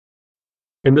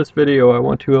In this video, I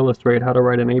want to illustrate how to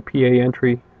write an APA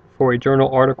entry for a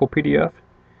journal article PDF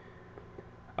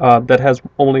that has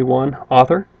only one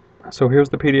author. So here's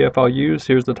the PDF I'll use,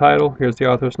 here's the title, here's the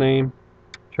author's name,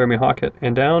 Jeremy Hockett,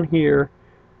 and down here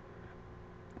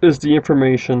is the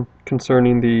information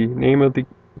concerning the name of the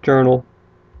journal,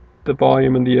 the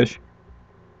volume and the issue,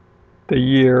 the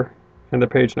year, and the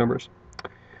page numbers.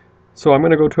 So I'm going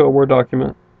to go to a Word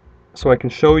document so I can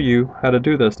show you how to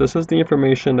do this. This is the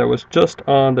information that was just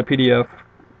on the PDF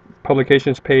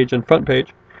publications page and front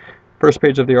page, first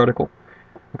page of the article.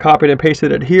 I copied and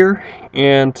pasted it here,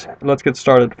 and let's get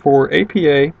started. For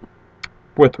APA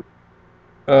with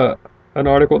an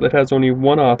article that has only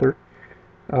one author,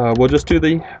 we'll just do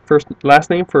the last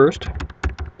name first,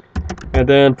 and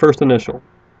then first initial.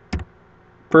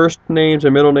 First names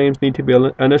and middle names need to be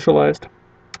initialized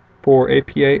for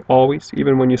APA always,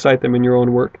 even when you cite them in your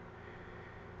own work.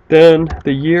 Then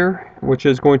the year, which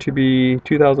is going to be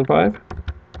 2005,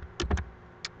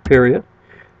 period.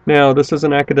 Now this is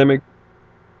an academic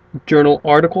journal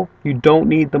article. You don't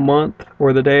need the month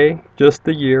or the day, just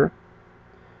the year.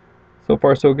 So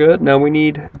far so good. Now we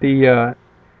need the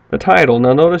title.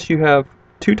 Now notice you have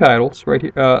two titles right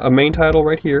here, a main title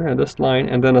right here in this line,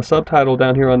 and then a subtitle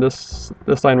down here on this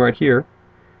line right here.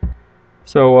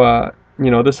 So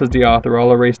you know, this is the author.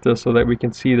 I'll erase this so that we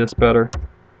can see this better.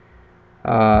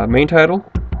 Main title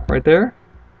right there,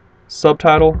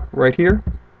 subtitle right here,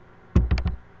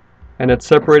 and it's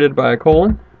separated by a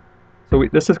colon. So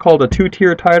this is called a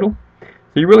two-tier title.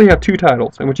 So you really have two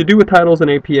titles, and what you do with titles in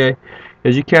APA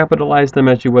is you capitalize them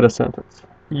as you would a sentence.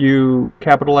 You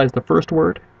capitalize the first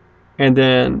word, and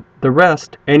then the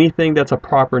rest, anything that's a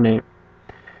proper name.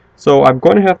 So I'm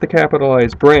going to have to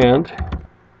capitalize brand,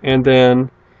 and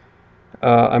then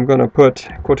I'm going to put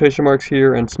quotation marks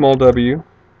here and small w,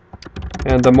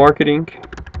 and the marketing,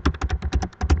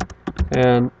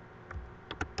 and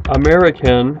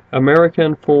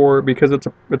American for, because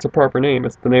it's a proper name,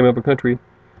 it's the name of a country,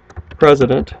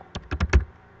 president,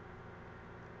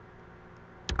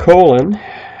 colon.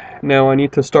 Now I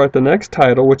need to start the next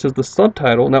title, which is the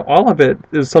subtitle. Now all of it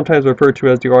is sometimes referred to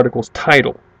as the article's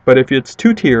title, but if it's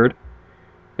two-tiered,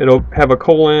 it'll have a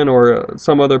colon or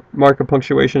some other mark of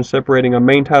punctuation separating a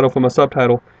main title from a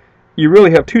subtitle. You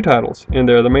really have two titles in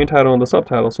there, the main title and the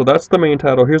subtitle. So that's the main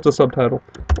title, here's the subtitle,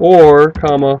 or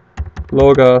comma,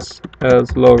 logos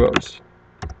as logos,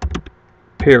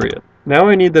 period. Now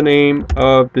I need the name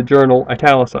of the journal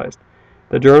italicized.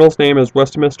 The journal's name is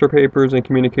Westminster Papers in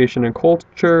Communication and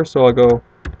Culture, so I'll go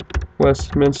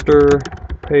Westminster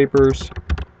Papers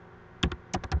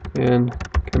in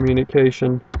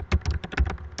Communication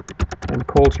and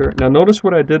Culture. Now notice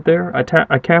what I did there.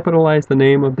 I capitalized the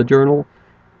name of the journal,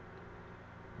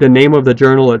 the name of the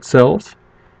journal itself,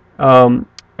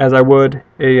 as I would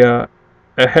a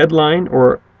headline,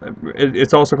 or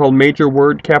it's also called major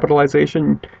word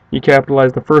capitalization. You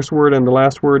capitalize the first word and the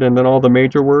last word and then all the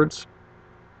major words.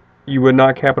 You would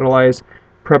not capitalize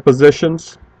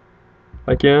prepositions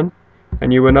like in,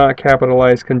 and you would not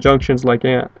capitalize conjunctions like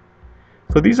and.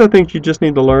 So these are things you just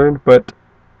need to learn, but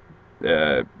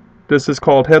this is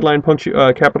called headline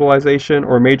capitalization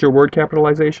or major word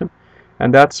capitalization,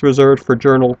 and that's reserved for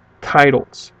journal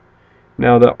titles.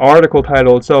 Now the article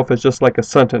title itself is just like a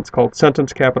sentence, called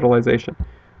sentence capitalization.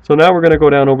 So now we're going to go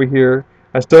down over here.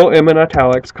 I still am in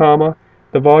italics, comma,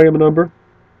 the volume number,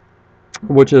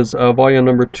 which is volume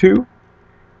number 2,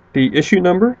 the issue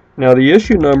number. Now the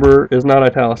issue number is not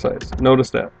italicized.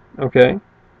 Notice that. Okay?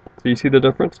 So you see the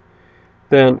difference?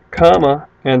 Then comma,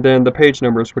 and then the page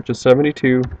numbers, which is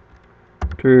 72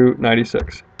 through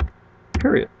 96.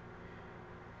 Period.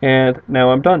 And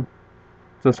now I'm done.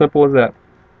 It's as simple as that.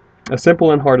 As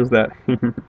simple and hard as that.